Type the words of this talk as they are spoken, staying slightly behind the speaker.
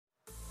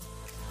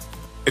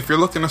If you're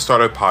looking to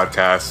start a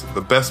podcast,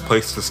 the best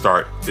place to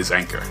start is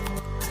Anchor.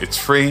 It's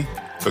free.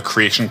 The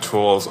creation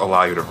tools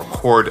allow you to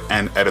record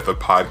and edit the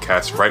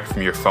podcast right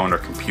from your phone or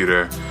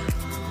computer,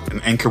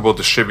 and Anchor will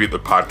distribute the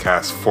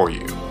podcast for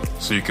you,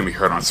 so you can be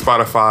heard on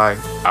Spotify,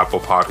 Apple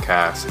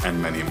Podcasts,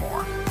 and many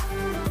more.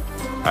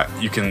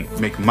 You can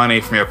make money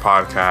from your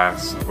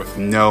podcast with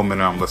no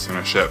minimum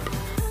listenership,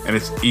 and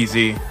it's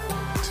easy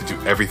to do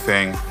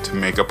everything to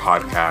make a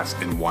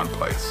podcast in one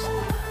place.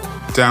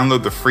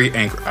 Download the free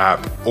Anchor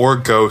app or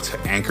go to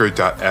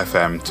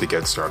anchor.fm to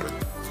get started.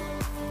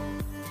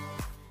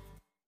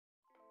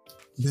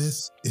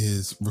 This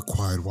is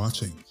Required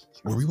Watching,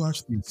 where we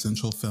watch the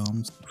essential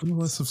films from a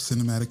list of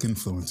cinematic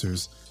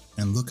influencers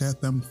and look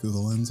at them through the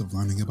lens of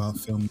learning about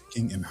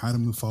filmmaking and how to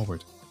move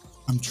forward.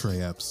 I'm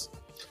Trey Epps.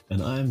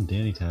 And I'm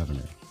Danny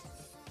Taverner.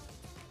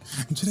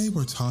 And today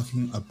we're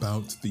talking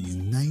about the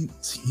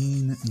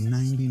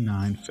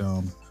 1999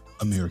 film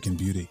American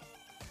Beauty.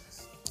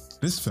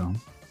 This film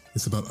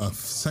is about a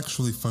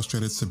sexually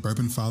frustrated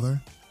suburban father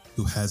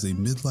who has a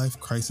midlife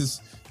crisis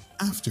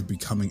after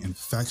becoming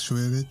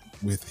infatuated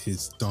with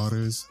his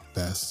daughter's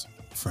best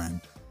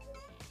friend.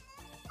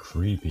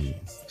 Creepy.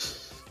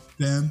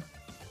 Dan,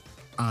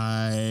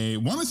 I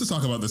wanted to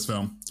talk about this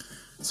film.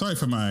 Sorry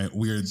for my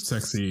weird,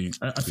 sexy...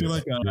 I feel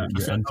like... your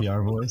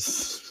NPR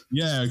voice?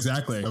 Yeah,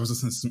 exactly. I was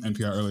listening to some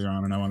NPR earlier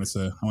on and I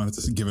wanted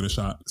to give it a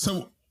shot.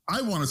 So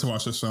I wanted to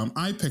watch this film.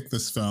 I picked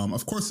this film.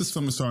 Of course, this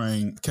film is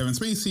starring Kevin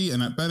Spacey,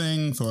 Annette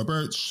Bening, Thora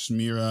Birch,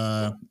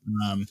 Mina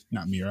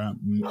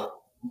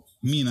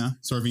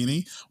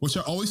Sorvini, which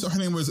I always thought her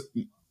name was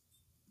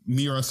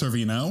Mira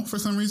Sorvino for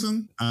some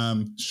reason.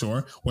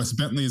 Sure. Wes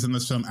Bentley is in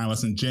this film.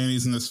 Allison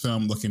Janney's in this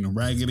film looking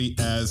raggedy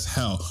as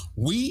hell.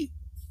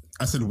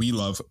 I said we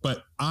love,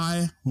 but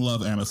I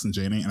love Allison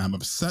Janney and I'm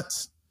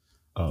upset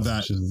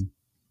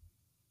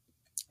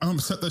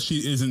that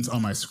she isn't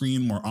on my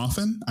screen more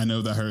often. I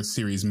know that her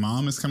series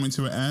Mom is coming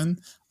to an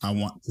end. I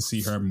want to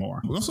see her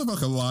more. We also have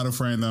like a lot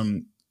of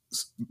random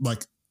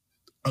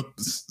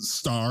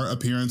star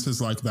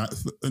appearances like that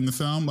in the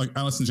film. Like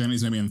Allison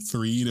Janney's maybe in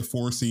 3 to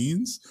 4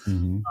 scenes.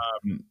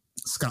 Mm-hmm.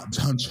 Scott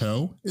John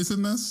Cho is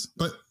in this,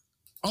 but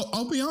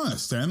I'll be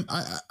honest, Dan.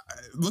 I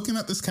looking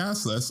at this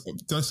cast list,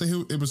 did I say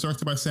who it was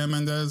directed by Sam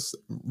Mendes,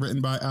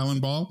 written by Alan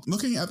Ball?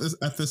 Looking at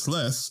this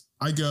list,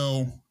 I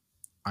go,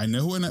 I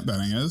know who Annette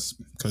Bening is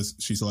because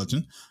she's a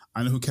legend.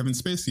 I know who Kevin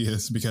Spacey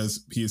is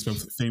because he is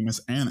both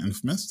famous and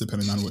infamous,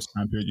 depending on which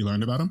time period you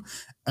learned about him.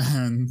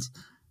 And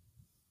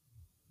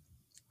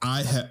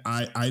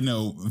I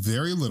know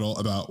very little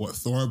about what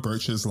Thora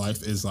Birch's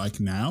life is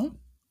like now.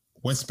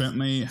 Wes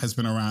Bentley has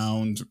been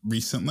around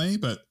recently,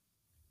 but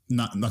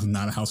not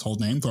a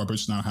household name. Thora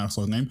Birch is not a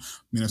household name.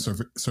 I'm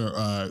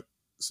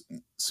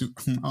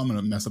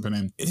gonna mess up her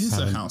name. Is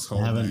a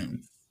household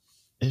name.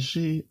 Is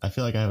she? I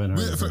feel like I haven't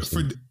heard of her.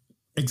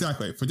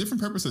 Exactly, for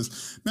different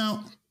purposes.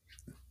 Now,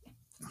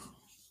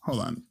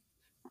 hold on.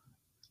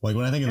 Like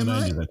when I think of the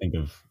 90s, I think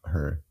of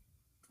her.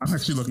 I'm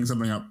actually looking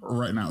something up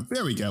right now.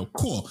 There we go.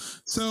 Cool.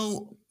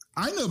 So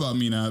I know about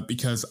Mina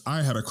because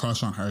I had a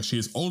crush on her. She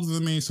is older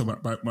than me, so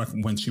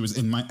when she was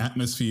in my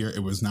atmosphere,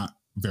 it was not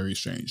very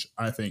strange.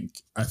 I think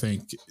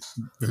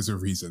there's a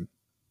reason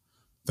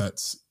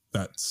that's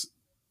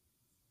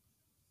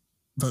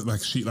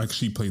but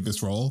she played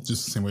this role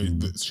just the same way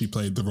that she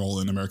played the role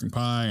in American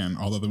Pie and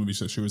all of the movies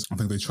that she was. I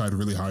think they tried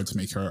really hard to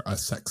make her a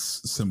sex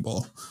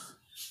symbol.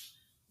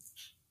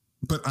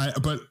 But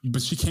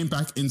she came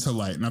back into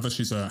light. Not that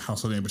she's a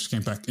household name, but she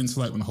came back into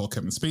light when the whole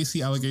Kevin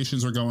Spacey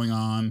allegations were going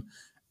on,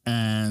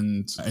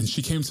 and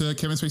she came to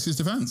Kevin Spacey's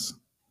defense.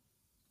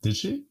 Did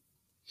she?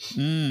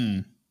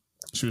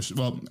 She was,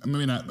 well,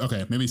 maybe not.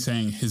 Okay, maybe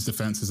saying his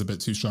defense is a bit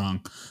too strong,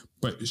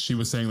 but she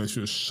was saying that she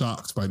was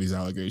shocked by these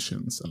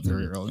allegations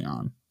very early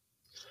on.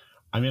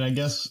 I mean, I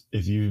guess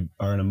if you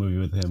are in a movie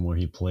with him where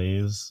he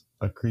plays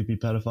a creepy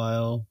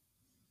pedophile,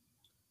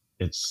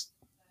 it's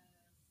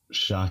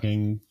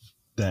shocking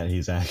that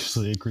he's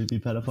actually a creepy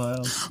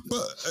pedophile.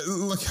 But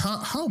like,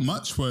 how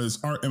much was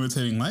art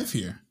imitating life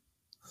here?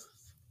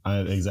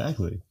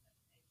 Exactly.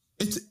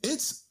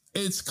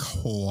 It's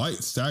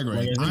quite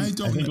staggering. Like, I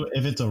think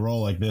if it's a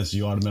role like this,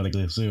 you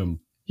automatically assume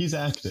he's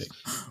acting.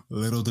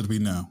 Little did we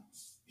know,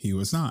 he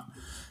was not.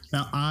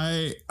 Now,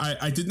 I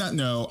did not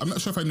know. I'm not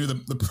sure if I knew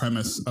the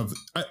premise of.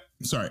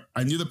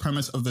 I knew the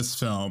premise of this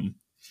film,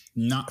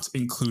 not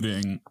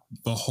including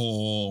the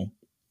whole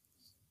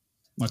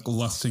like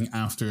lusting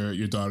after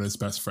your daughter's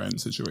best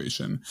friend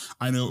situation.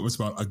 I know it was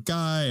about a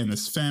guy and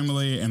his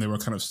family, and they were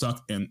kind of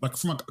stuck in, like,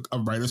 from a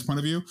writer's point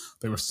of view,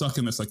 they were stuck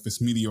in this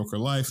mediocre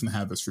life and they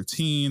had this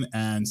routine,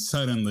 and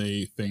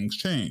suddenly things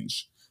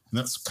change. And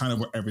that's kind of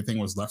where everything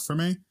was left for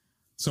me.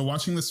 So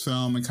watching this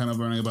film and kind of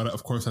learning about it,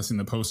 of course, I've seen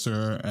the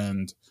poster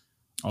and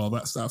all of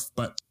that stuff,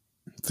 but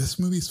this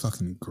movie's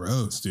fucking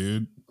gross,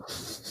 dude.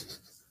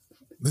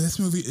 This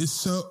movie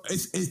is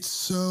it's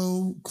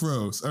so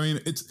gross. I mean,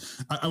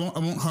 I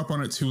won't harp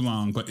on it too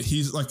long, but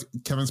he's like,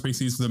 Kevin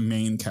Spacey's the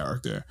main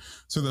character.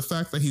 So the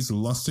fact that he's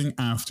lusting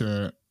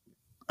after,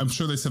 I'm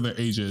sure they said their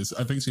ages.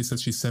 I think she said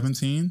she's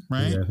 17,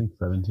 right? Yeah, I think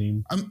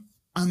 17.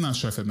 I'm not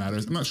sure if it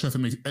matters. I'm not sure if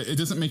it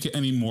doesn't make it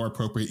any more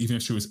appropriate, even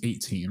if she was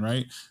 18,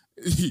 right?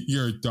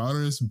 Your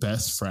daughter's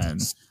best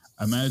friend,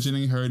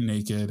 imagining her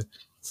naked,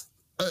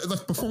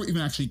 like before we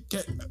even actually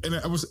get, and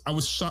I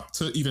was shocked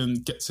to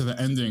even get to the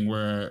ending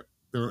where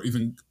they were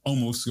even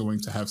almost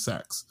going to have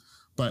sex,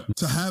 but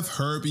to have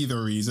her be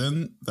the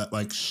reason that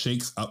like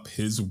shakes up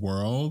his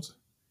world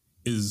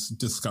is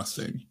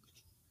disgusting,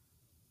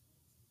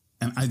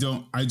 and I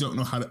don't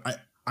know how to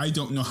I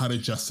don't know how to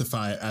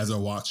justify it as a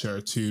watcher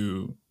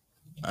to.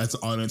 As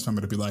an audience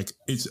member to be like,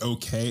 it's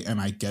okay,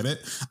 and I get it.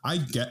 I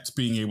get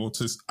being able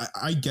to,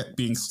 I get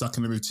being stuck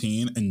in a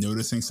routine and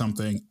noticing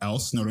something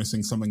else,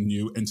 noticing something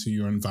new into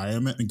your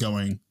environment and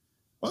going,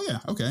 oh yeah,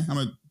 okay, I'm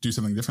going to do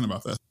something different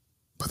about this.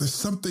 But there's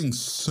something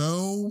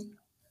so,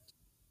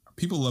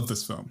 people love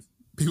this film.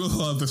 People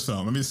love this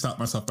film. Let me stop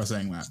myself by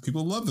saying that.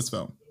 People love this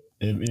film.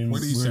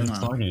 What are you saying?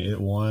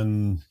 It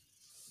won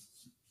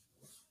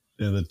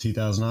the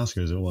 2000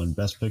 Oscars. It won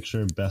Best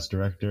Picture, Best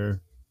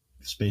Director.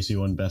 Spacey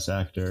won Best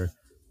Actor,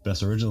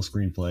 Best Original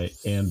Screenplay,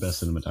 and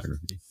Best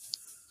Cinematography.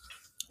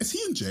 Is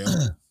he in jail?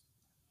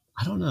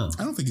 I don't know.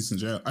 I don't think he's in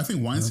jail. I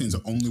think Weinstein's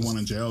the only one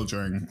in jail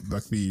during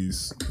like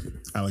these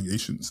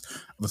allegations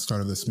at the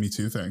start of this Me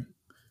Too thing.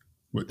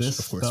 Which, this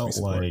of course,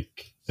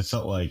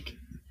 felt like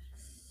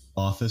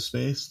Office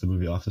Space, the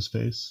movie Office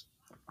Space.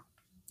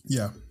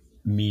 Yeah.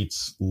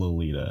 Meets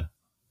Lolita.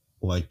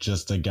 Like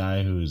just a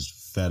guy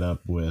who's fed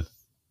up with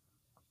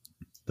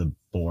the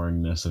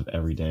boringness of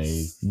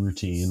everyday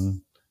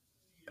routine,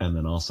 and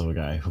then also a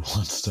guy who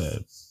wants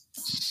to.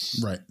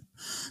 Right.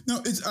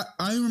 No,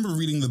 I remember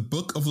reading the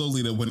book of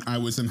Lolita when I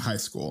was in high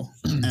school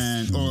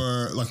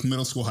or like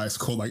middle school, high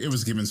school. Like it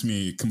was given to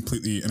me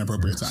completely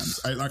inappropriate times.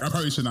 I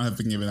probably should not have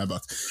been given that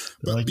book,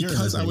 but like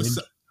because I was.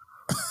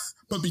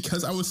 But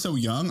because I was so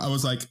young, I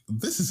was like,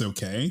 this is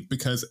okay.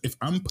 Because if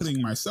I'm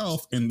putting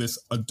myself in this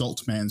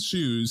adult man's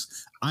shoes,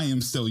 I am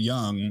still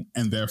young,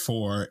 and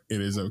therefore it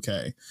is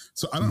okay.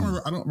 So I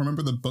don't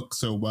remember the book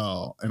so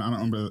well, and I don't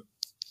remember.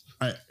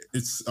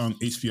 It's on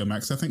HBO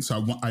Max, I think.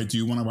 So I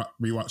do want to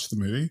rewatch the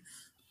movie.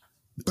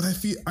 But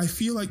I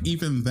feel like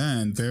even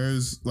then,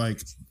 there's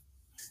like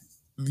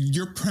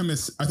your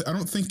premise. I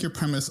don't think your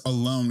premise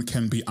alone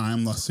can be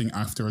I'm lusting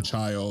after a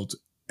child,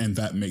 and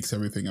that makes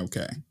everything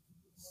okay.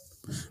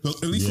 Well,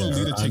 at least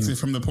Lolita takes it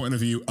from the point of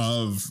view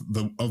of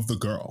the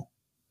girl.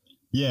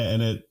 Yeah,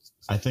 and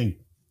I think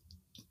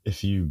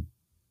if you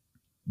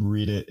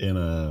read it in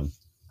a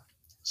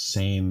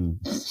sane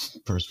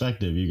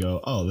perspective, you go,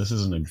 "Oh, this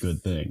isn't a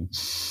good thing."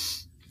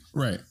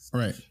 Right.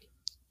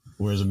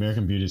 Whereas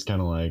American Beauty is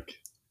kind of like,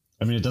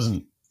 I mean, it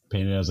doesn't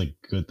paint it as a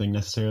good thing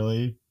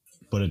necessarily,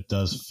 but it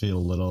does feel a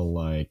little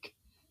like,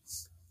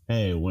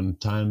 hey, when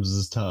times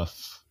is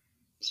tough,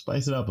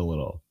 spice it up a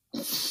little.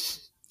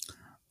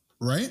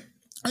 Right.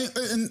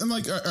 And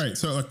like, all right.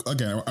 So like,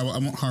 again, I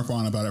won't harp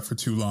on about it for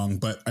too long,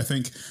 but I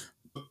think,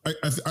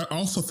 I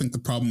also think the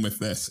problem with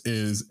this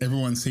is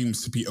everyone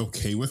seems to be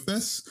okay with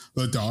this.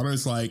 The daughter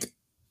is like,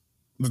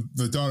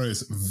 the daughter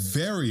is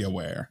very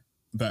aware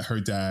that her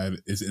dad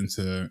is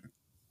into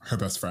her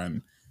best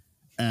friend,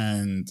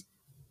 and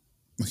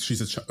like she's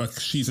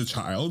a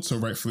child, so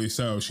rightfully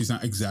so. She's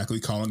not exactly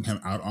calling him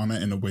out on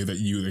it in a way that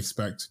you would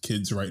expect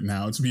kids right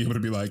now to be able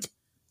to be like,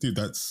 dude,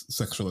 that's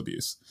sexual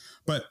abuse,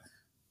 or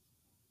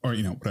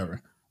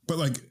whatever. But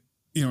like,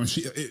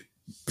 she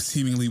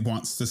seemingly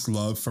wants this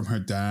love from her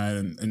dad,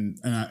 and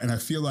I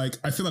feel like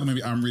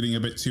maybe I'm reading a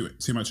bit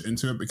too much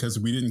into it because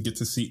we didn't get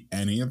to see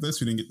any of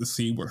this. We didn't get to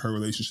see what her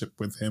relationship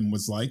with him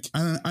was like.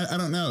 I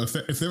don't know if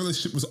their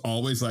relationship was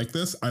always like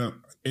this.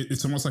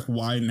 It's almost like,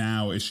 why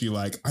now is she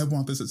like, I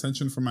want this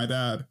attention from my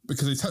dad?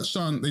 Because they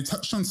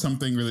touched on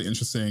something really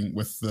interesting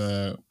with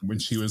when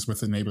she was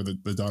with the neighbor,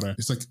 the daughter.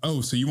 It's like, oh,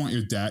 so you want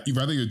your dad? You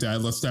rather your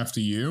dad lust after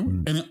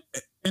you?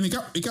 And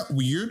it got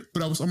weird,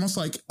 but I was almost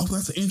like, oh,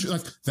 that's interesting.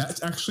 Like,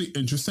 that's actually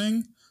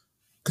interesting.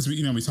 Because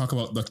we talk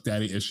about like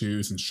daddy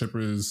issues and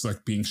strippers,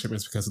 like being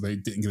strippers because they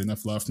didn't get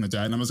enough love from the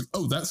dad. And I was like,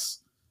 oh, that's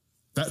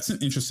an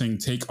interesting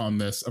take on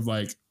this of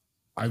like,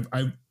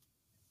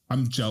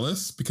 I'm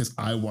jealous because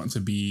I want to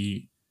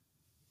be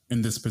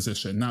in this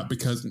position. Not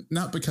because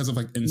of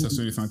like incest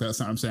or anything like that. That's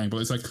not what I'm saying, but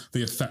it's like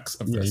the effects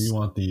of this. Yeah, you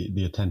want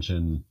the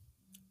attention.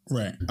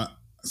 Right.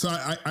 So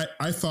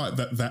I thought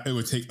that it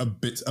would take a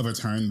bit of a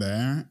turn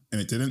there, and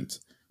it didn't.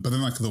 But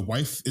then like the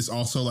wife is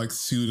also like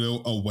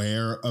pseudo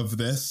aware of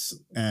this,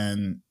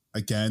 and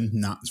again,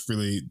 not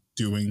really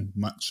doing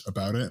much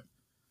about it.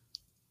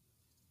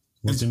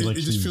 Well, it seems like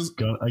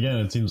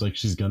it seems like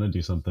she's gonna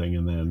do something,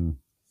 and then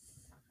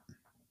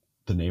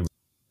the neighbor.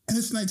 And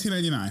it's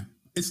 1999.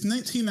 It's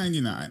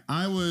 1999.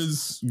 I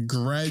was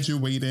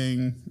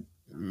graduating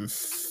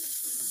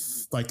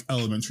like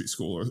elementary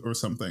school or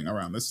something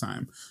around this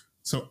time.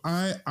 So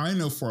I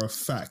know for a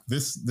fact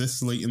this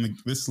late in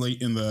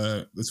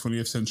the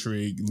 20th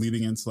century,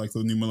 leading into like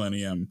the new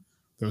millennium,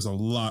 there was a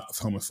lot of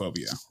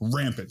homophobia,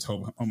 rampant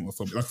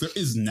homophobia. Like there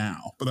is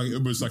now, but like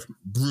it was like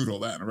brutal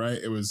then, right?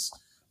 It was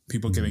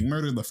people getting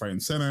murdered left, right,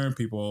 and center.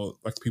 People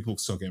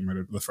still get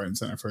murdered left, right, and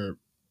center for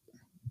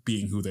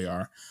being who they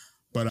are.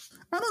 But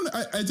I don't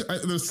know.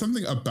 There's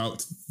something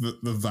about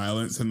the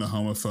violence and the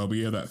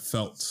homophobia that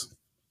felt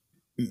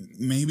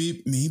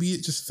maybe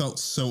it just felt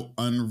so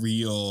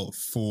unreal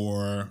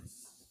for.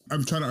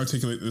 I'm trying to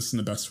articulate this in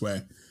the best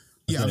way.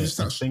 Yeah,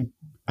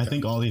 I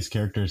think all these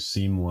characters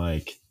seem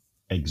like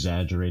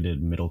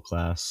exaggerated middle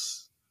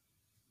class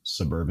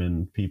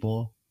suburban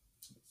people.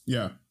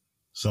 Yeah.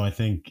 So I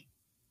think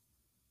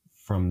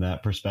from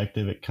that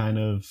perspective, it kind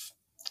of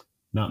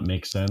not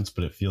makes sense,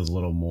 but it feels a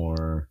little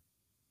more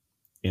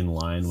in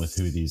line with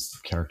who these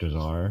characters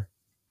are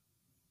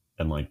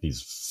and like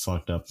these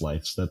fucked up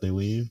lives that they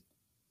lead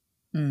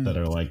that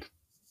are like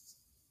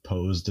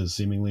posed as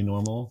seemingly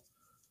normal.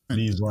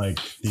 These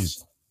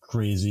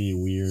crazy,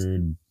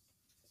 weird,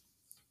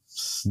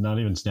 not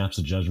even snaps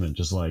of judgment,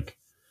 just like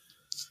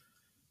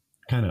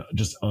kind of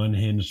just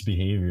unhinged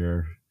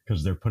behavior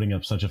because they're putting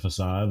up such a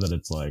facade that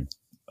it's like,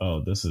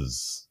 oh,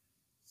 this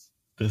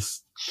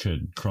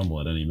could crumble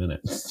at any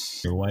minute.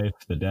 Your wife,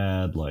 the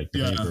dad, like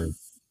the neighbor.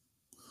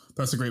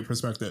 That's a great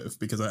perspective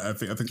because I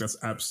think that's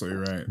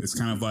absolutely right. It's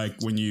kind of like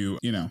when you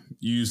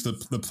use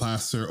the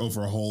plaster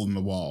over a hole in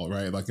the wall,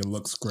 right? Like it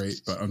looks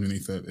great, but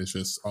underneath it, it's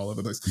just all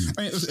over the place.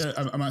 I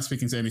mean, I'm not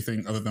speaking to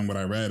anything other than what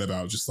I read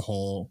about just the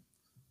whole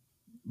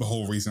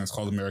reason it's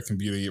called American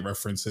Beauty. It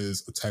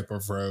references a type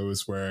of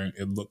rose where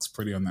it looks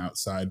pretty on the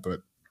outside, but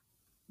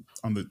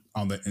on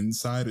the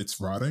inside, it's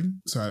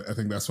rotting. So I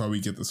think that's why we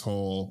get this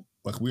whole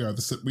like we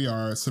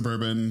are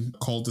suburban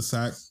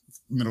cul-de-sac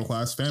middle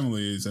class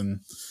families, and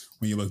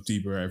when you look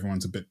deeper,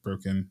 everyone's a bit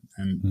broken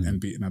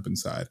and beaten up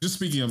inside. Just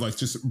speaking of like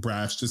just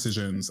brash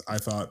decisions, I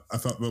thought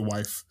the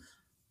wife.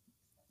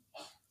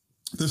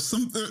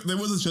 There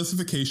was a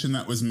justification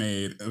that was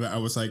made that I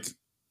was like,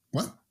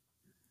 what?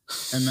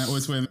 And that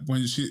was when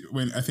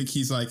I think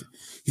he's like,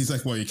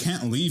 well, you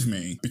can't leave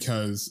me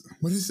because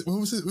what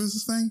was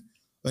this thing?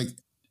 Like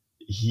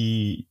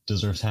he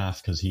deserves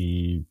half because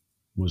he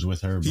was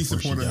with her. He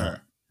supported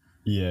her.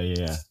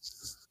 Yeah.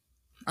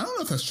 I don't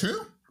know if that's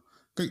true.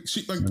 Like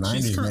she's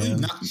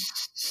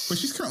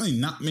currently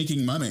not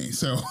making money.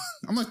 So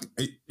I'm like,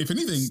 if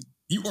anything,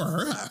 you are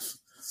her half.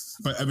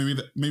 But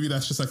maybe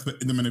that's just like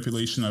the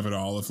manipulation of it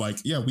all. Of like,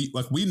 yeah,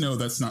 we know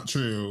that's not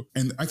true,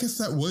 and I guess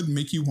that would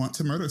make you want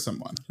to murder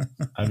someone.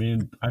 I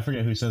mean, I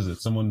forget who says it.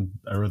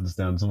 I wrote this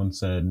down. Someone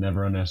said,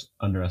 "Never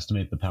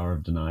underestimate the power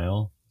of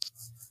denial."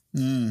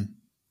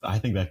 I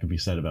think that could be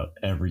said about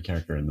every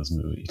character in this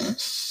movie.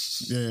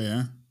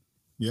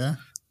 Yeah.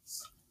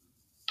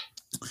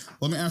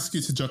 Let me ask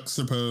you to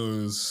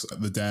juxtapose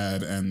the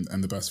dad and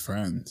the best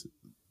friend.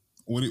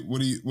 What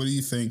do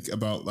you think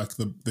about like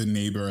the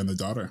neighbor and the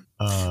daughter?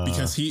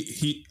 Because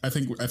I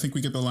think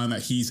we get the line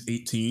that he's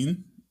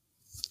 18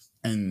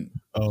 and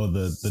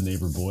the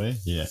neighbor boy,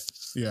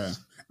 yeah,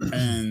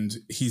 and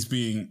he's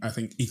being, I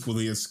think,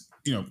 equally as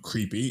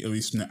creepy, at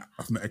least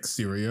from the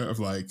exterior of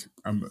like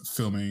I'm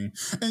filming.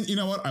 And you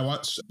know what? I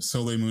watched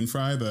Soleil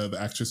Moonfry, the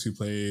actress who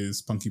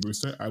plays Punky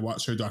Brewster. I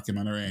watched her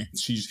documentary.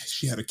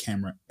 She had a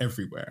camera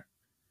everywhere,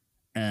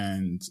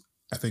 and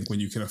I think when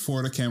you can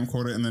afford a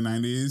camcorder in the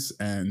 90s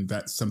and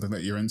that's something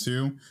that you're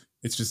into,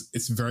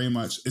 it's very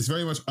much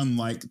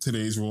unlike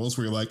today's rules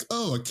where you're like,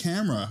 oh, a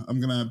camera, I'm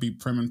going to be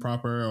prim and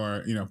proper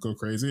or, go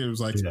crazy. It was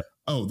like,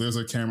 oh, there's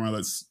a camera,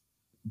 let's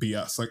be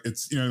us. Like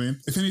it's, you know what I mean?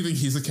 If anything,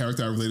 he's a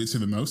character I related to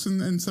the most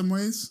in some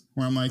ways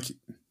where I'm like,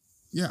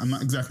 yeah, I'm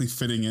not exactly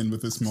fitting in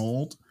with this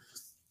mold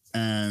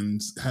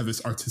and have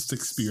this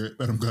artistic spirit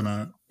that I'm going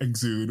to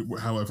exude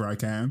however I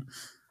can.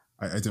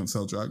 I don't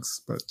sell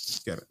drugs, but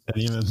get it. And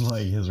even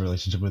like his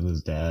relationship with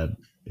his dad,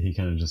 he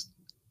kind of just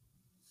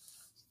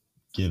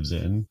gives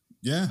in.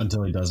 Yeah.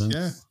 Until he doesn't.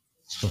 Yeah.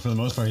 But for the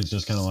most part, he's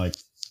just kind of like,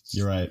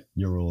 you're right,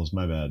 your rules,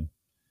 my bad.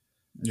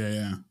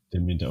 Yeah.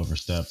 Didn't mean to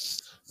overstep.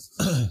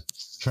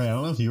 Trey, I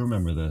don't know if you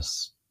remember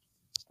this.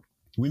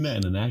 We met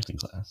in an acting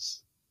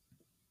class.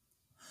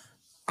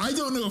 I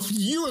don't know if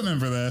you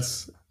remember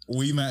this.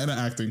 We met in an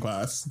acting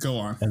class. Go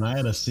on. And I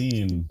had a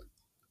scene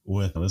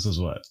with, this was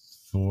what,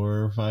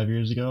 4 or 5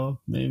 years ago,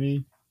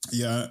 maybe?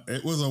 Yeah,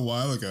 it was a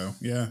while ago.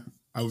 Yeah.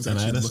 I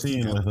had a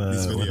scene with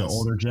an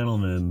older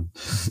gentleman,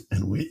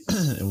 and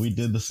we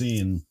did the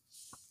scene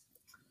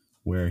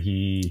where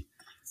the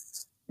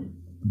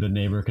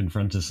neighbor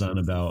confronts his son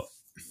about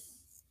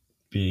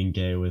being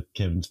gay with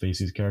Kevin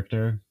Spacey's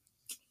character.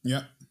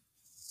 Yeah.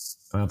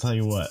 And I'll tell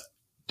you what,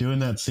 doing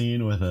that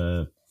scene with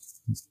a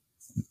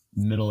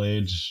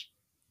middle-aged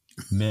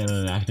man in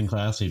an acting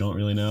class you don't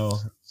really know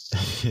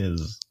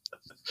is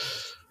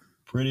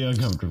pretty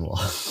uncomfortable.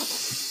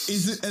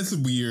 Is it as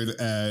weird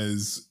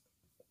as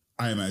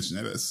I imagine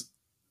it is?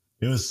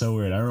 It was so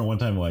weird. I remember one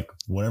time, like,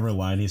 whatever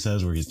line he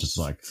says where he's just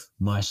like,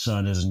 my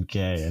son isn't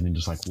gay, and he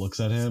just like looks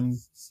at him.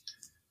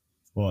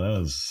 Well, that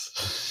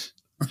was...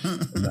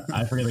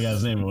 I forget the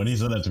guy's name, but when he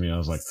said that to me, I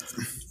was like,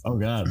 oh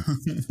God.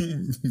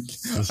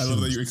 I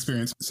love that you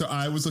experienced. So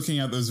I was looking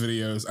at those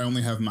videos. I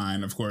only have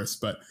mine, of course,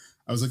 but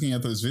I was looking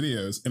at those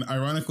videos, and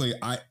ironically,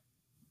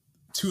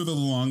 two of the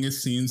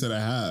longest scenes that I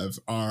have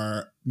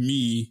are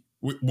me,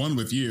 one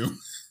with you,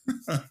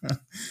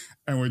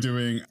 and we're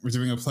doing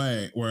a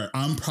play where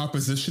I'm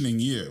propositioning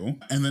you,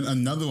 and then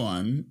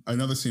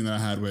another scene that I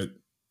had with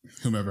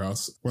whomever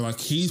else, where like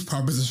he's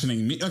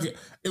propositioning me. Like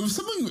it was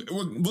something.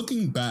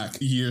 Looking back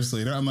years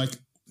later, I'm like,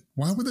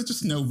 why were there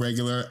just no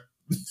regular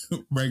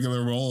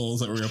roles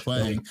that we were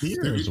playing? Like,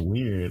 theater is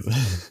weird.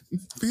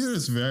 Theater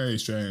is very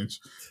strange.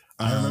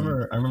 I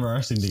remember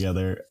our scene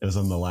together. It was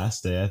on the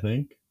last day, I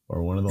think,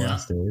 or one of the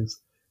last days.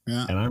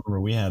 Yeah. And I remember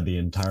we had the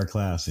entire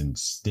class in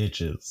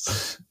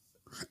stitches.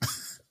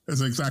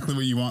 That's exactly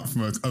what you want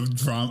from a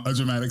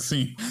dramatic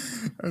scene.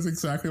 That's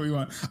exactly what you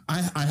want.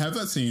 I have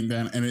that scene,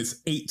 Dan, and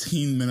it's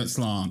 18 minutes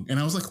long. And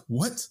I was like,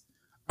 what?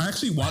 I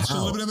actually watched a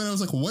little bit of it. I was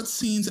like, what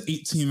scene's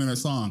 18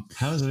 minutes long?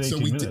 How is it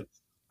 18 minutes?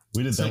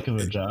 We did that good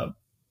of a job.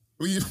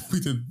 We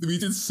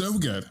did so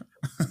good.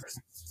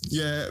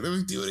 Yeah, then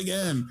we do it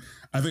again.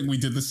 I think we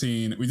did the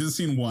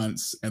scene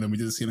once, and then we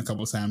did the scene a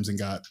couple of times and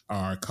got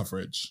our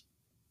coverage.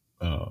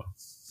 Oh.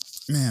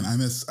 Man, I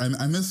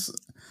miss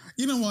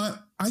you know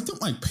what? I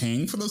don't like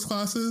paying for those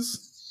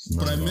classes,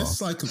 but I miss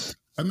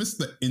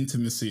the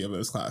intimacy of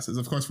those classes.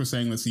 Of course, we're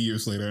saying this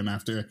years later and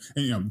after,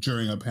 and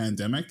during a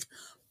pandemic,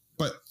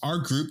 but our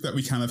group that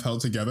we kind of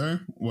held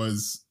together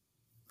was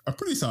a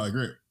pretty solid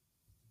group.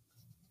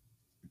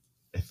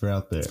 If you're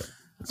out there,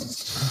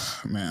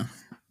 man,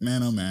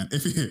 oh man,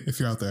 if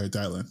you're out there,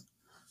 dial in.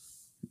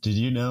 Did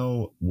you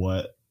know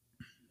what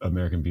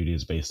American Beauty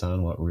is based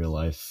on? What real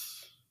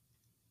life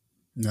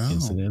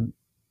incident?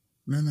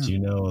 No. Do you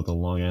know the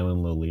Long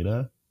Island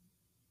Lolita?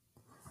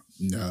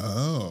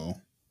 No.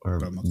 Or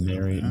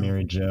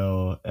Mary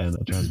Jo and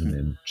what's her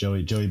name?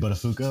 Joey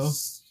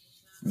Buttafuoco?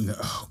 No.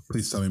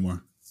 Please tell me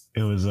more.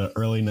 It was an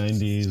early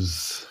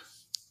 90s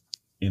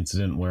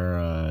incident where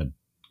a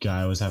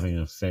guy was having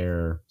an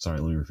affair. Sorry,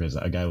 let me rephrase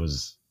that. A guy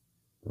was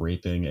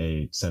raping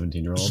a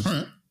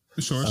 17-year-old.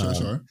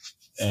 Sure.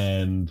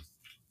 And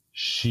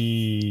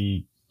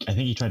I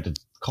think he tried to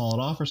call it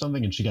off or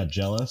something, and she got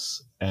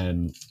jealous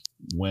and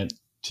went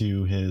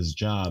to his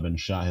job and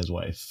shot his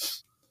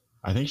wife.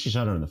 I think she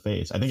shot her in the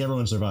face. I think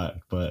everyone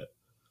survived, but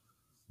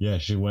yeah,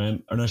 she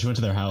went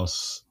to their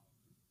house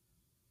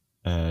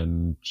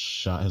and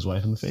shot his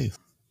wife in the face.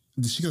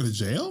 Did she go to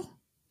jail?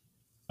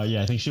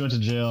 Yeah, I think she went to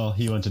jail.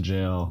 He went to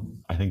jail.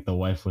 I think the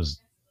wife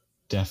was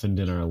deafened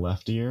in her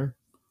left ear,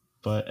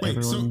 but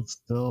everyone's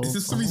still. Is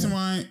this the reason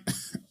why?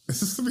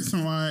 Is this the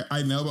reason why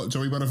I know about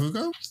Joey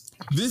Buttafuoco?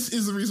 This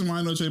is the reason why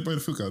I know Joey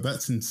Buttafuoco.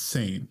 That's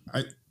insane.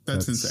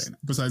 That's insane.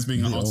 Besides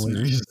being an awesome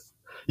name.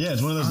 Yeah,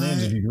 it's one of those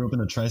names. If you grew up in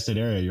the tri-state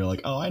area, you're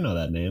like, oh, I know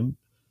that name.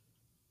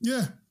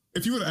 Yeah.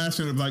 If you would have asked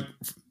me, like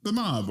the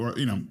mob or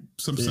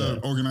some sort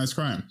of organized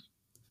crime.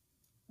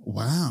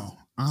 Wow.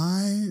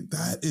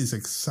 That is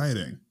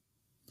exciting.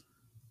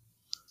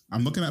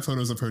 I'm looking at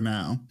photos of her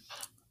now.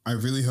 I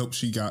really hope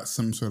she got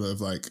some sort of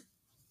like,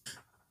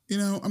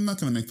 I'm not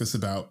going to make this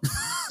about,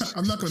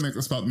 I'm not going to make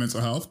this about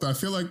mental health, but I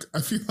feel like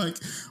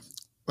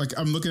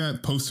I'm looking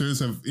at posters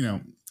of,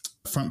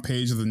 front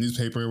page of the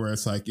newspaper where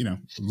it's like,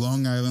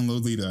 Long Island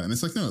Lolita. And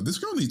it's like, no, this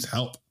girl needs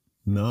help.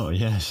 No,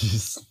 yeah,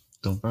 she's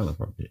don't front the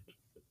front page.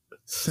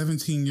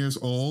 17 years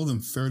old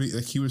and 30,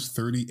 like he was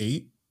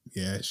 38.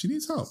 Yeah, she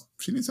needs help.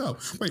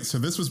 Wait, so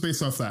this was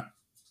based off that?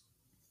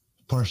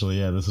 Partially,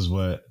 yeah. This is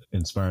what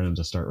inspired him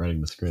to start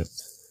writing the script.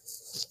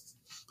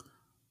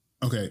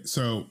 Okay,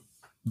 so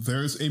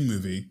there's a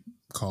movie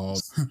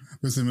called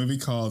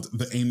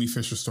The Amy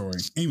Fisher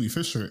Story. Amy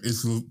Fisher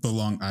is the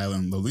Long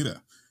Island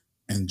Lolita,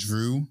 and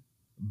Drew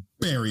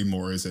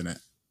Barrymore is in it.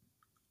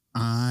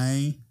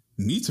 I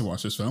need to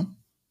watch this film.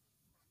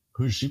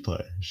 Who does she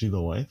play? Is she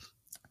the wife?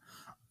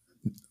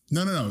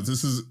 No.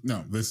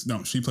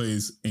 She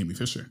plays Amy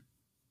Fisher.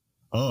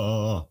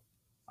 Oh.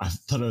 I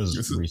thought it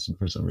was recent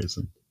for some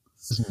reason.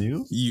 Is it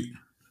new?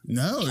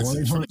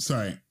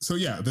 Sorry. So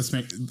yeah,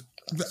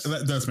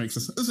 that does make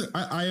sense. Listen,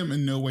 I am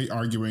in no way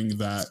arguing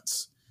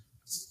that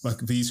like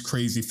these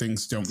crazy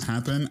things don't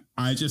happen.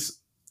 I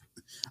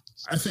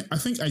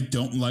think I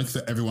don't like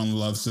that everyone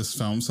loves this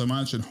film so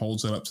much and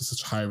holds it up to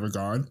such high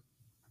regard.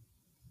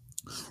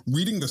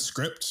 Reading the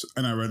script,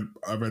 and I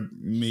read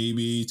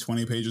maybe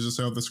 20 pages or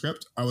so of the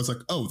script, I was like,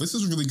 oh, this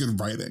is really good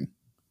writing.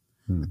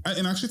 And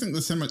I actually think the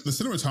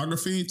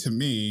cinematography to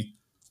me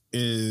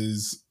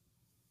is,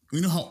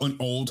 how in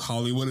old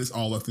Hollywood it's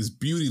all like this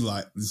beauty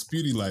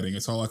lighting.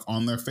 It's all like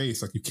on their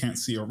face, like you can't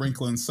see a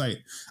wrinkle in sight.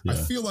 Yeah. I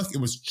feel like it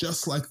was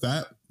just like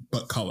that,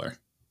 but color.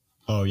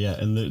 Oh yeah,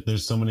 and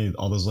there's so many,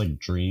 all those like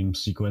dream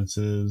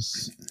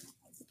sequences,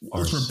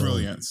 which were so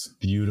brilliant,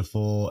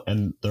 beautiful,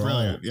 and they're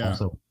all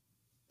also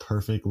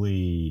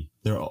perfectly.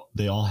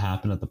 They all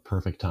happen at the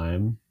perfect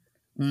time.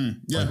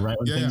 Like right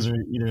when things are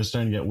either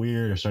starting to get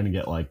weird or starting to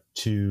get like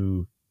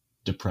too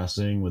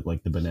depressing with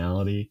like the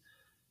banality.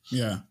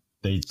 Yeah,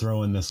 they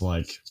throw in this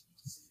like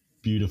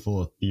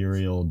beautiful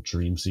ethereal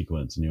dream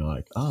sequence, and you're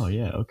like, oh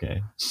yeah,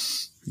 okay.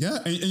 Yeah,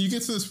 and you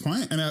get to this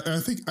point, and I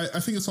think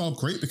it's all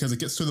great because it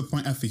gets to the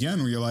point at the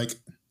end where you're like,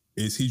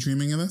 is he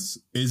dreaming of this?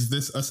 Is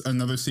this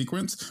another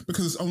sequence?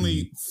 Because it's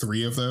only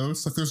 3 of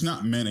those. Like, there's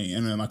not many.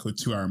 And then, like, a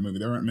 2-hour movie,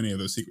 there aren't many of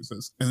those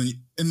sequences. And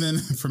then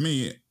for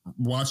me,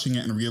 watching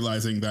it and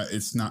realizing that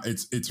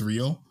it's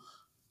real.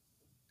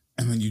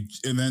 And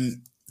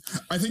then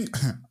I think,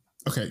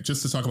 okay,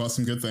 just to talk about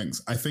some good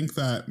things. I think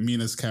that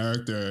Mina's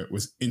character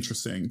was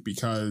interesting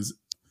because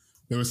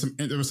there was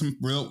some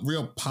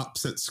real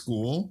pops at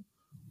school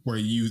where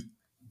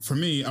for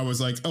me, I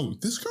was like, oh,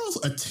 this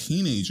girl's a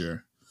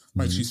teenager.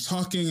 Like, she's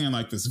talking in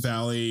like this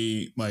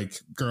valley, like,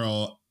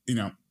 girl,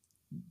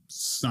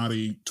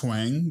 snotty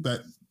twang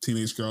that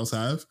teenage girls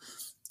have.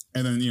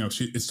 And then,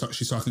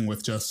 she's talking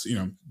with just,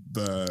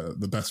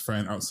 the best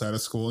friend outside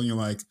of school. And you're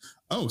like,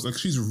 oh, it's like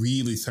she's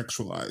really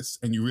sexualized.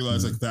 And you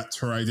realize like that's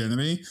her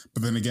identity.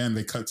 But then again,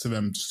 they cut to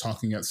them just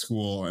talking at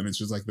school. And it's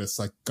just like this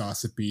like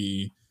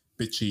gossipy,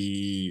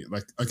 bitchy,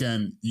 like,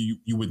 again,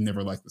 you would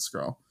never like this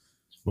girl.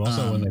 Well,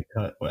 also when they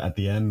cut at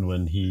the end,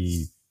 when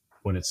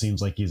it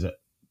seems like he's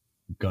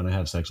gonna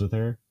have sex with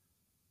her,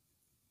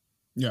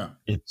 yeah,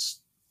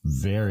 it's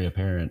very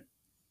apparent.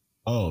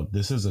 Oh,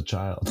 this is a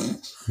child.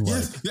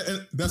 Yes, yeah,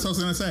 that's what I was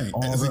gonna say.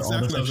 All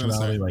the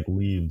sexuality like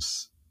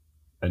leaves,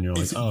 and you're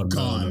like, it's oh,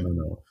 gone.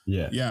 No.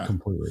 Yeah,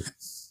 completely.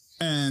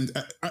 And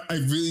I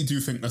really do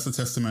think that's a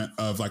testament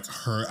of like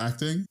her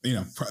acting.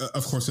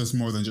 Of course, there's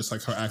more than just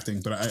like her acting,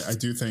 but I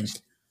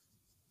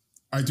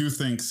do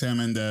think Sam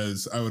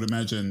Mendes, I would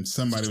imagine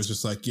somebody was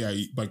just like, yeah,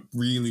 like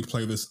really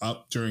play this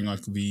up during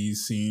like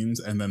these scenes.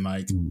 And then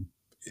like,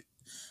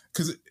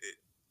 because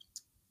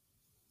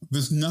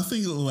there's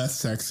nothing less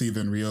sexy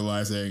than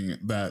realizing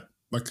that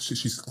like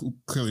she's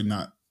clearly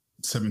not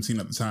 17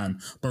 at the time,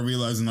 but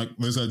realizing like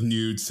there's a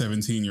nude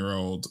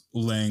 17-year-old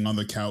laying on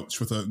the couch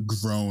with a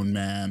grown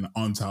man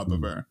on top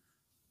of her.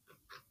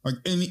 Like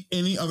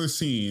any other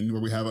scene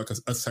where we have like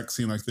a sex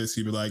scene like this,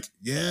 you'd be like,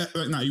 yeah,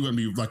 like, not you wouldn't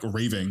be like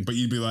raving, but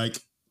you'd be like,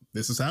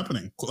 this is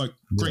happening. Like,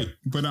 great. Yeah.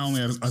 But not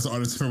only as an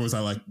audience member was I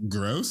like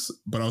gross,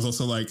 but I was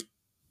also like,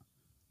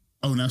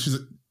 oh, now she's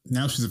a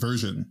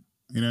virgin.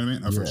 You know what I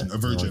mean? A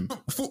virgin. Yeah.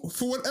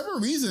 For whatever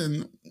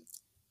reason,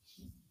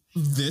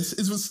 this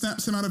is what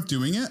snaps him out of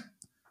doing it.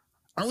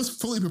 I was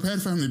fully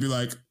prepared for him to be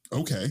like,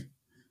 okay.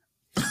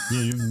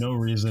 Yeah, you have no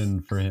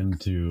reason for him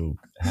to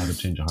have a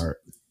change of heart.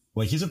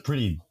 Like, he's a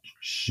pretty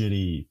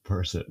shitty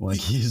person. Like,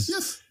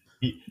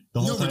 the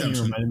whole time he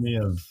reminded me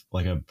of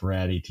like a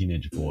bratty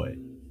teenage boy.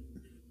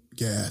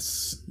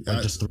 Yes.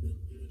 Like just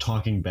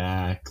talking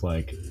back,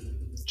 like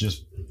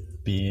just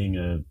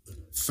being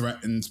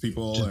threatens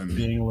people just and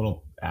being a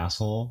little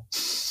asshole.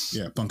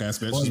 Yeah, punk ass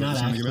bitch. Well, not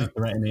actually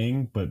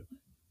threatening, but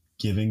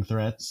giving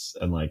threats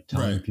and like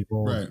telling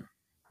people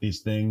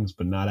these things,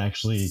 but not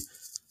actually.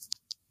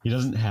 He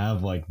doesn't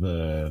have like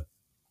a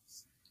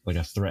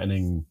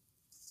threatening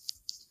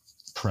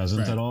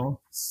presence at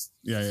all.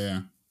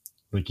 Yeah.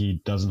 Like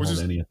he doesn't hold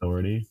any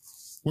authority.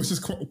 Which is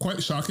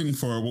quite shocking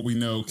for what we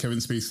know Kevin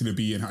Spacey to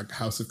be in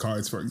House of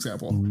Cards, for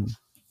example.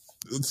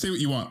 Say what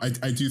you want.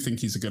 I do think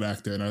he's a good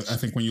actor. And I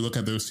think when you look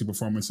at those two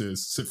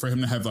performances, for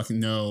him to have like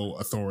no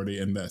authority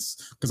in this,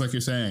 because like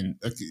you're saying,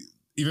 like,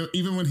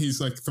 even when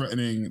he's like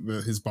threatening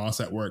his boss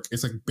at work,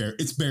 it's like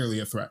it's barely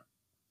a threat.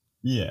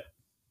 Yeah.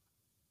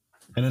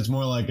 And it's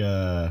more like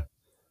I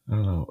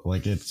don't know,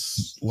 like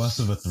it's less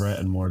of a threat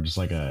and more just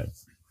like a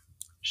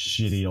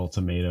shitty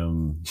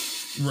ultimatum.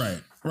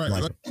 Right.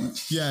 Like,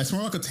 yeah, it's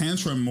more like a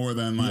tantrum more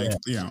than like,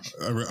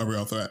 a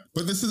real threat.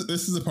 But this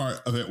is a part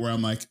of it where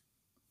I'm like,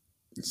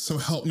 so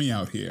help me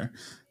out here,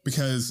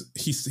 because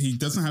he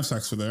doesn't have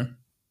sex with her.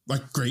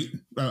 Like, great.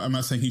 I'm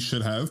not saying he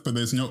should have, but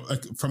there's no,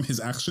 like, from his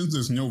actions,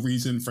 there's no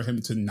reason for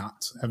him to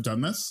not have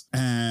done this.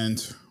 And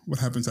what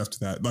happens after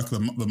that? Like the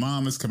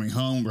mom is coming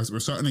home. We're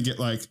starting to get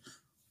like,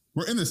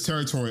 we're in this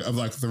territory of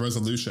like the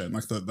resolution,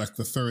 like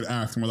the third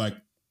act, and we're like,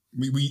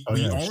 we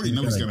already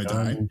know he's gonna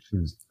die.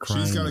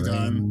 She's got a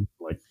gun.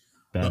 Like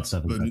bad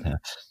stuff is gonna happen.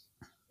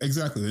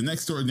 Exactly. The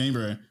next door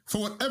neighbor,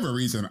 for whatever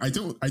reason, I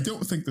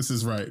don't think this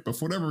is right, but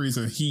for whatever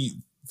reason,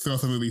 he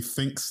throughout the movie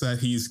thinks that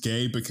he's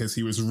gay because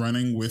he was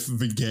running with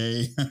the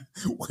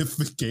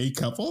gay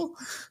couple.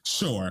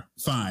 Sure,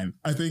 fine.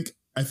 I think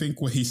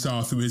what he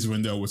saw through his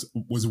window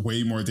was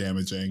way more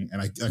damaging, and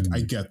I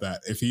get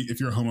that. If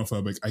you're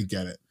homophobic, I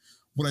get it.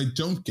 What I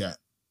don't get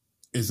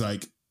is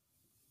like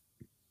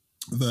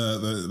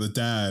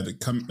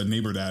the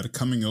neighbor dad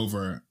coming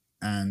over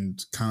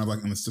and kind of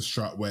like in this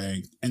distraught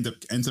way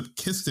ends up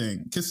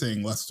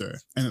kissing Lester,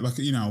 and like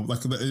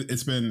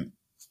it's been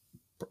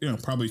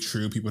probably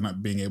true, people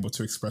not being able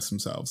to express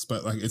themselves,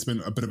 but like it's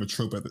been a bit of a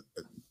trope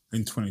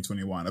in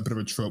 2021, a bit of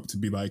a trope to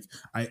be like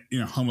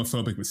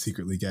homophobic but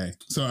secretly gay.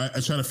 So I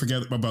try to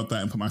forget about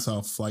that and put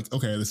myself like,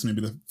 okay, this may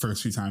be the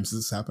first few times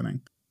this is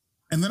happening.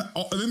 And then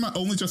my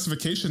only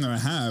justification that I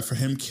have for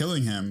him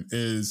killing him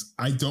is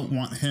I don't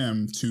want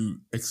him to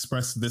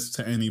express this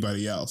to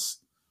anybody else.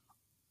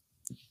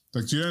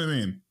 Like, do you know what I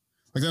mean?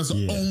 Like, that's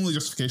the only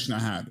justification I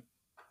had.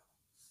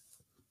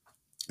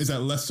 Is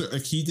that Lester,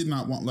 like, he did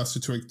not want Lester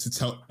to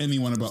tell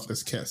anyone about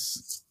this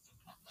kiss.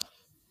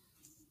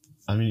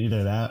 I mean,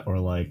 either that or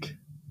like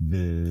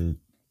the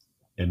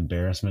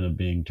embarrassment of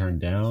being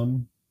turned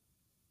down.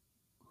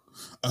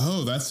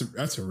 Oh, that's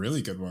a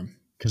really good one.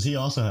 Because he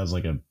also has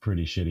like a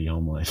pretty shitty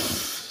home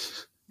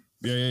life.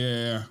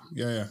 Yeah.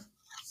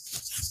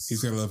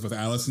 He's got to live with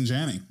Alice and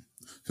Janney,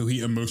 who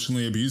he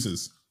emotionally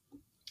abuses.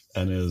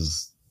 And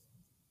there's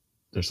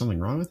something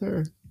wrong with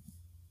her?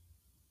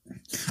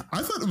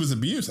 I thought it was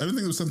abuse. I didn't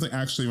think there was something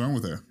actually wrong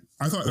with her.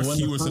 I thought if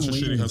he was such a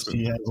shitty husband.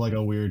 She has like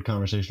a weird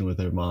conversation with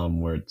her mom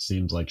where it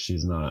seems like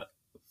she's not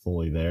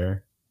fully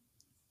there.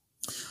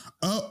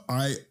 Oh,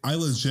 I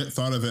legit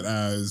thought of it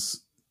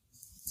as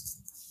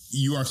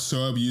you are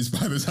so abused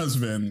by this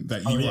husband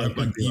that you are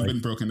like even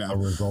broken down. A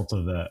result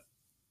of that.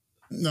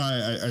 No,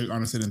 I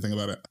honestly didn't think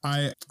about it.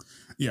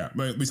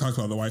 But we talked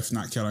about the wife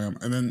not killing him,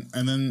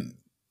 and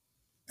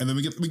then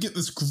we get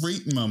this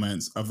great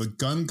moment of the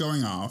gun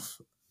going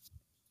off.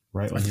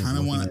 Right when I kind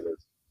of want his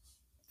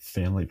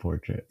family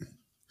portrait.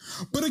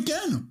 But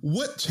again,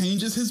 what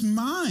changes his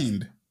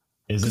mind?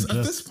 Is it just,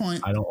 at this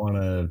point, I don't want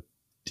to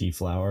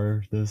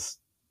deflower this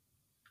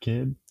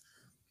kid?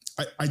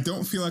 I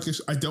don't feel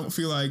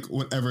like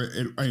whatever.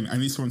 I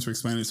need someone to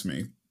explain it to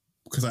me,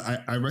 because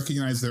I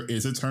recognize there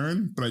is a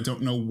turn, but I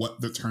don't know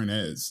what the turn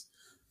is.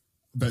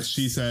 But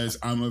she says,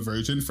 "I'm a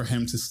virgin," for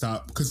him to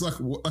stop, because like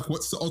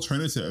what's the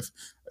alternative?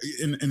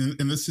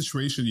 In this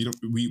situation,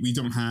 we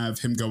don't have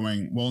him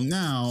going, well,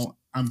 now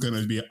I'm going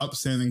to be an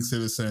upstanding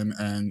citizen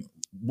and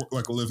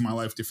like live my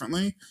life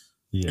differently.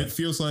 Yeah. It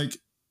feels like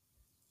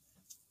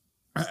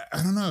I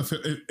don't know if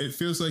it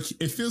feels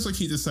like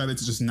he decided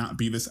to just not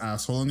be this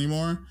asshole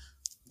anymore.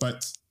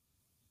 But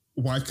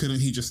why couldn't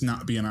he just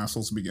not be an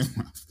asshole to begin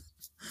with?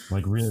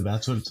 Like, really,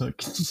 that's what it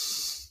took?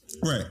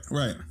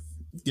 Right.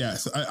 Yeah,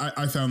 so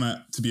I found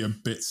that to be a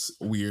bit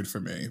weird for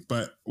me,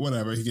 but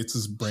whatever. He gets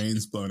his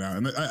brains blown out,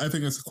 and I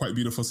think it's a quite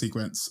beautiful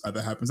sequence that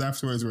happens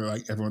afterwards, where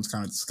like everyone's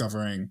kind of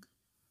discovering,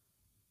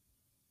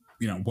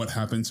 what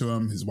happened to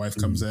him. His wife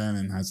comes in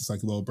and has this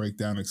like little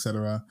breakdown,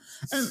 etc.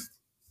 And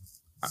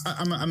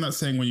I'm not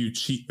saying when you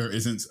cheat there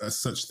isn't a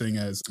such thing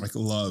as like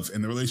love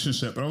in the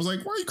relationship, but I was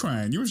like, why are you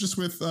crying? You were just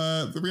with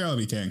the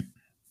reality king.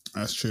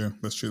 That's true.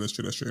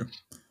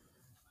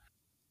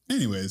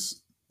 Anyways.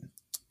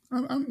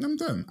 I'm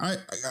done.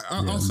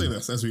 I'll say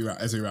this as we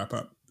wrap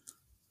up.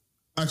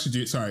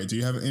 Actually, do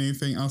you have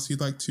anything else you'd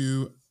like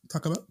to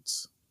talk about?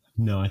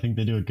 No, I think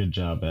they do a good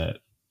job at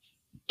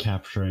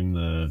capturing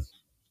the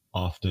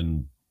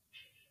often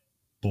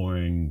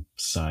boring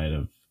side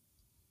of,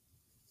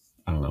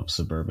 I don't know,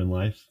 suburban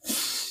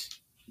life.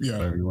 Yeah,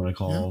 whatever you want to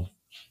call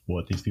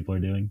what these people are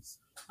doing.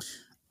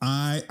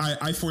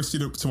 I forced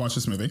you to watch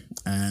this movie,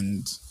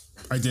 and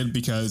I did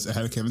because it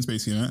had a Kevin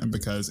Spacey in it, and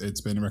because it's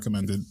been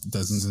recommended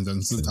dozens and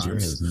dozens of times. You're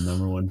his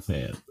number one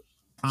fan.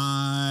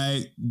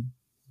 I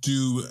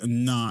do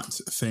not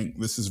think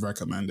this is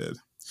recommended.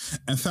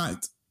 In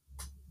fact,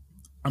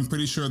 I'm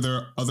pretty sure there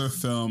are other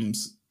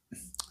films.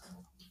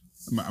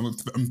 I'm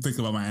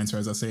thinking about my answer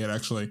as I say it,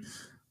 actually.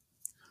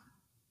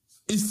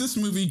 Is this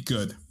movie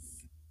good?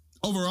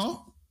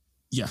 Overall,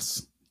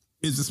 yes.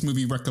 Is this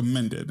movie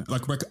recommended?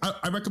 Like,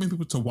 I recommend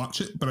people to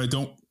watch it, but I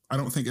don't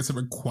think it's a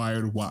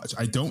required watch.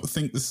 I don't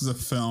think this is a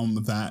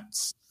film that,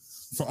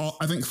 for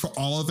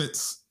all of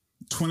its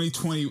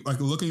 2020, like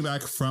looking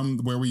back from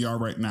where we are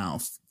right now,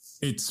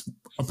 it's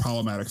a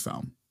problematic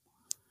film.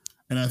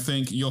 And I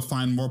think you'll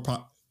find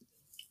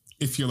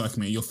if you're like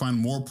me, you'll find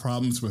more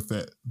problems with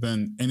it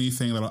than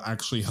anything that'll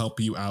actually help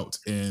you out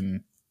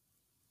in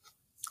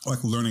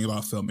like learning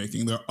about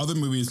filmmaking. There are other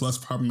movies less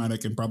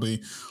problematic and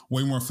probably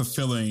way more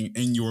fulfilling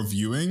in your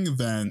viewing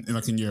than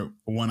like in your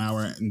 1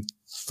 hour and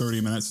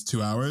 30 minutes,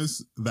 2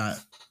 hours, that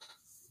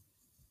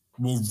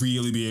will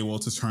really be able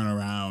to turn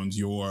around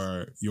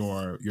your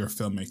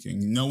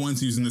filmmaking. No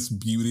one's using this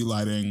beauty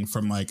lighting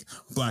from like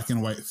black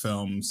and white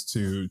films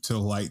to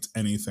light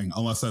anything,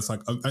 unless that's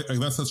like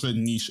that's such a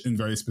niche and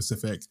very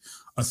specific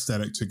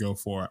aesthetic to go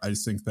for. I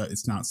just think that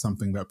it's not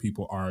something that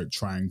people are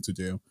trying to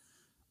do.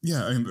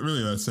 Yeah, I mean,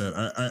 really, that's it.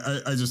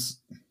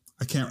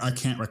 I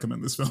can't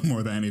recommend this film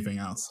more than anything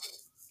else.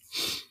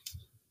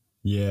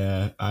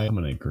 Yeah, I'm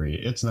gonna agree.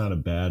 It's not a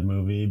bad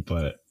movie,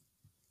 but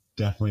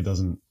definitely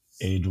doesn't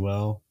age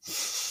well.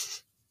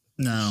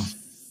 No,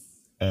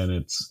 and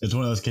it's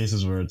one of those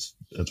cases where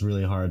it's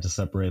really hard to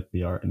separate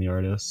the art and the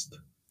artist,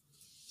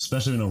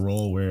 especially in a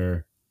role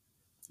where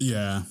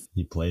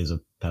he plays a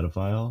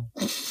pedophile.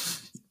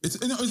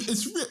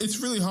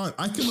 It's really hard.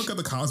 I can look at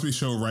the Cosby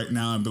Show right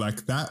now and be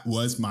like, that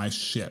was my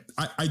shit.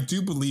 I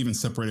do believe in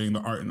separating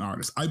the art and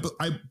artist. I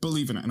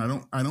believe in it, and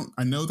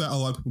I know that a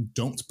lot of people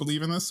don't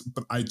believe in this,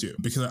 but I do,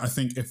 because I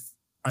think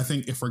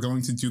if we're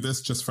going to do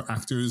this just for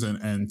actors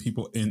and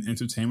people in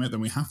entertainment,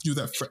 then we have to do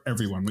that for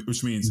everyone,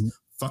 which means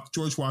fuck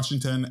George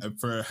Washington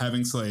for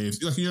having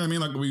slaves. Like, you know what I mean?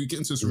 Like, we get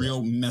into this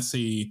real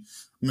messy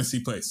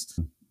place.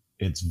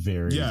 It's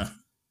very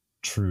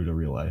true to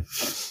real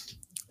life.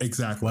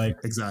 Exactly.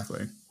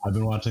 I've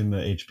been watching the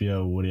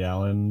HBO Woody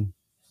Allen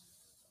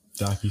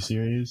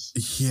docuseries.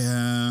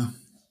 Yeah.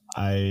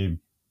 I've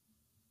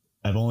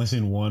only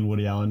seen one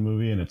Woody Allen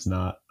movie, and it's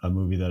not a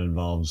movie that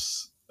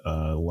involves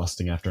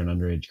lusting after an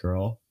underage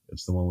girl.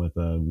 It's the one with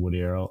not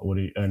Woody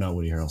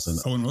Harrelson.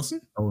 Owen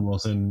Wilson? Owen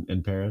Wilson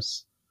in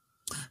Paris.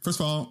 First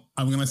of all,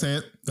 I'm going to say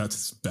it. That's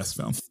his best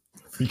film.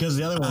 Because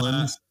the other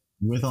ones,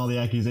 with all the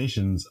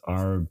accusations,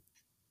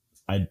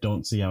 I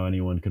don't see how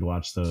anyone could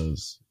watch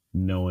those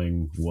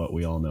knowing what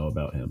we all know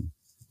about him.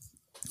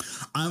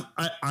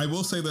 I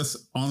will say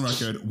this on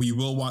record. We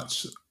will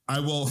watch. I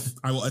will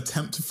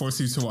attempt to force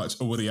you to watch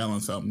a Woody Allen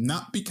film,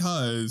 not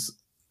because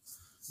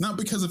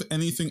of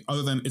anything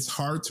other than it's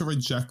hard to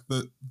reject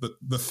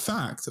the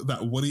fact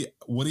that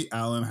Woody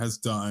Allen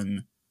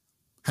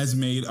has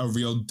made a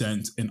real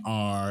dent in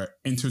our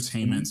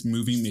entertainment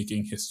movie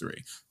making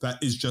history.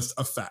 That is just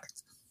a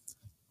fact.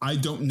 I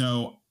don't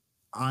know.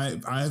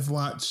 I've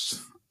watched.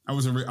 I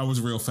was a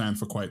real fan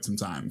for quite some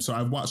time, so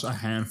I've watched a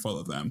handful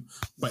of them.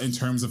 But in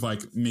terms of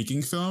like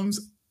making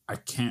films, I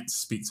can't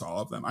speak to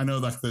all of them. I know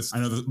like this. I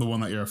know the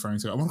one that you're referring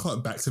to. I want to call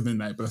it Back to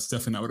Midnight, but that's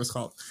definitely not what it's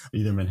called.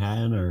 Either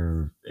Manhattan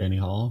or Annie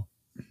Hall,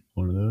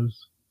 one of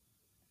those.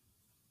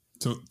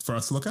 So for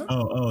us to look at.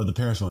 Oh, the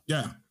Paris one.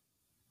 Yeah,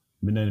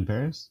 Midnight in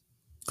Paris.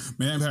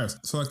 Midnight in Paris.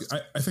 So like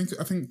I think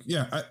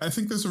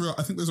there's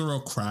a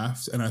real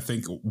craft, and I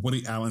think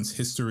Woody Allen's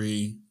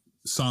history,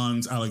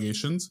 sans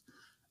allegations,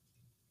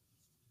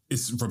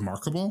 is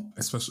remarkable,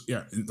 especially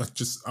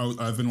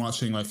I've been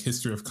watching like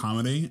History of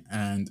Comedy,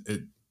 and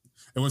it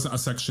wasn't a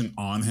section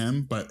on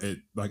him, but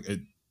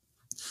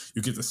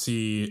you get to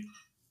see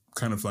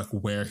kind of like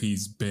where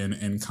he's been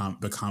in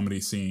the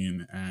comedy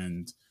scene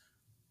and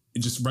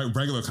just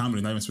regular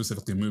comedy, not even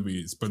specifically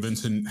movies, but then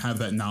to have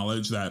that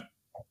knowledge that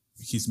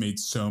he's made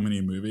so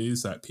many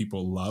movies that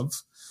people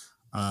love.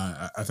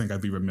 I think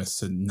I'd be remiss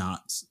to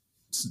not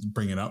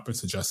bring it up or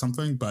suggest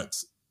something, but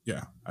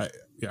I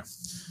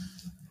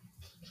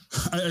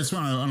just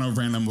went on a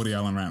random Woody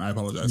Allen rant. I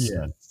apologize.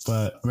 Yeah,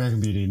 but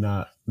American Beauty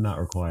not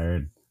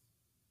required.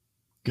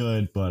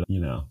 Good, but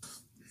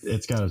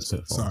it's got its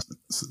pitfalls.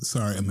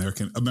 Sorry,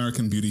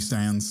 American Beauty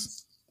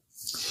stands.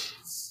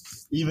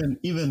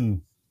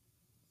 Even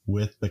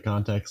with the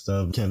context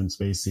of Kevin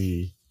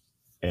Spacey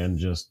and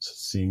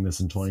just seeing this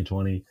in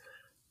 2020,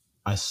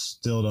 I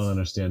still don't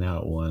understand how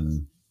it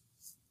won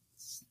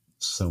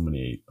so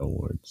many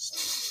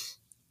awards.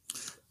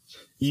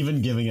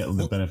 Even giving it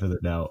the benefit of the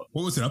doubt.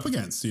 What was it up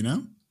against? Do you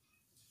know?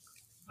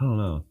 I don't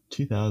know.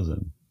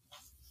 2000.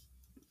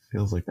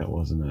 Feels like that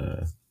wasn't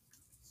a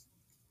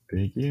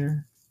big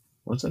year.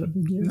 Was that a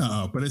big year?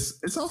 No, but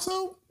it's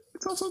also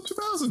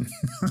 2000.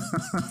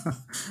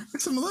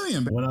 It's a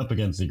millennium. Went up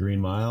against The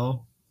Green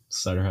Mile,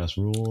 Cider House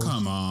Rules.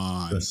 Come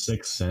on. The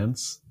Sixth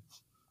Sense.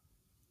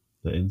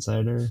 The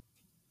Insider.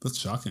 That's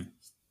shocking.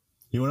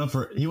 He went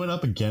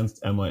up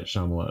against M. Night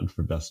Shyamalan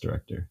for Best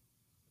Director.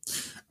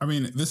 I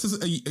mean, this is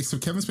so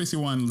Kevin Spacey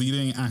won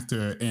leading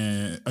actor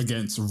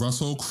against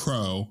Russell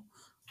Crowe,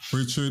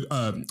 Richard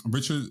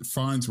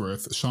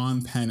Farnsworth,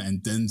 Sean Penn,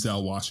 and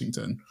Denzel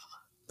Washington.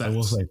 I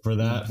will say for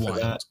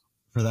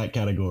that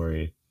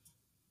category,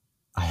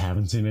 I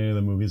haven't seen any of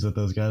the movies that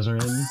those guys are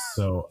in,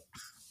 so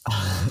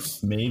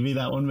maybe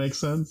that one makes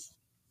sense.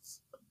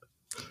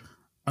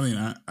 I mean,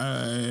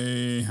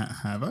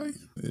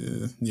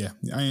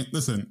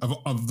 listen,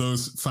 of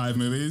those 5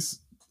 movies,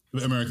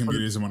 The American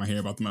Beauty is the one I hear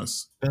about the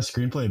most. Best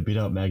screenplay beat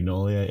out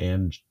Magnolia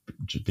and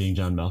being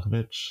John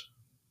Malkovich.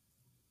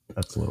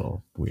 That's a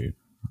little weird.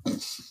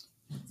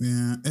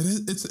 Yeah, it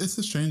is. It's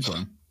a strange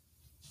one.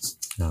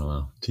 I don't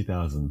know.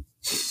 2000.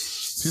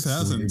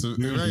 2000. It's a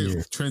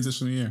very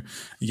transitional year.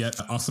 Yet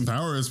Austin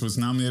Powers was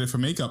nominated for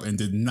makeup and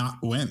did not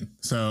win.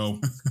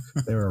 So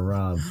they were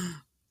robbed.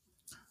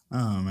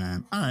 Oh,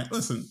 man. All right.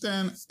 Listen,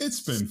 Dan, it's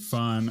been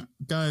fun.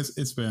 Guys,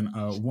 it's been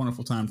a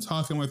wonderful time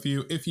talking with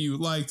you. If you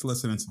liked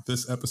listening to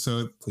this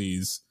episode,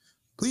 please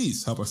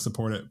help us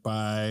support it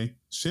by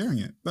sharing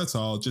it. That's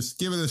all. Just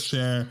give it a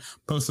share,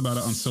 post about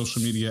it on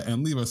social media,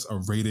 and leave us a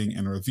rating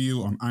and a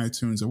review on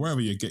iTunes or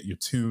wherever you get your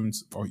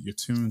tunes,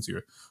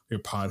 your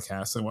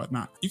podcasts and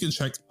whatnot. You can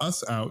check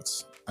us out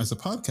as a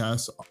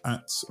podcast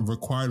at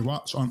Required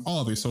Watch on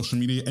all of your social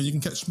media, and you can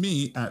catch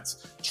me at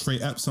Trey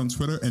Epps on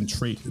Twitter and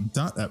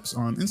Trey.Epps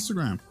on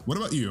Instagram. What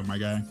about you, my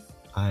guy?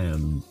 I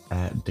am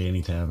at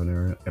Danny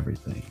Taverner,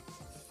 everything.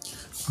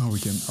 Are we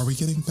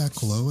getting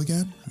back low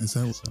again? Is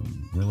that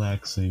some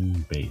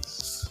relaxing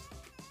bass?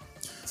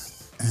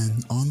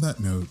 And on that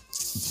note,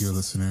 dear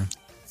listener,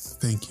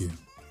 thank you.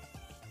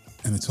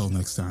 And until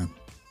next time.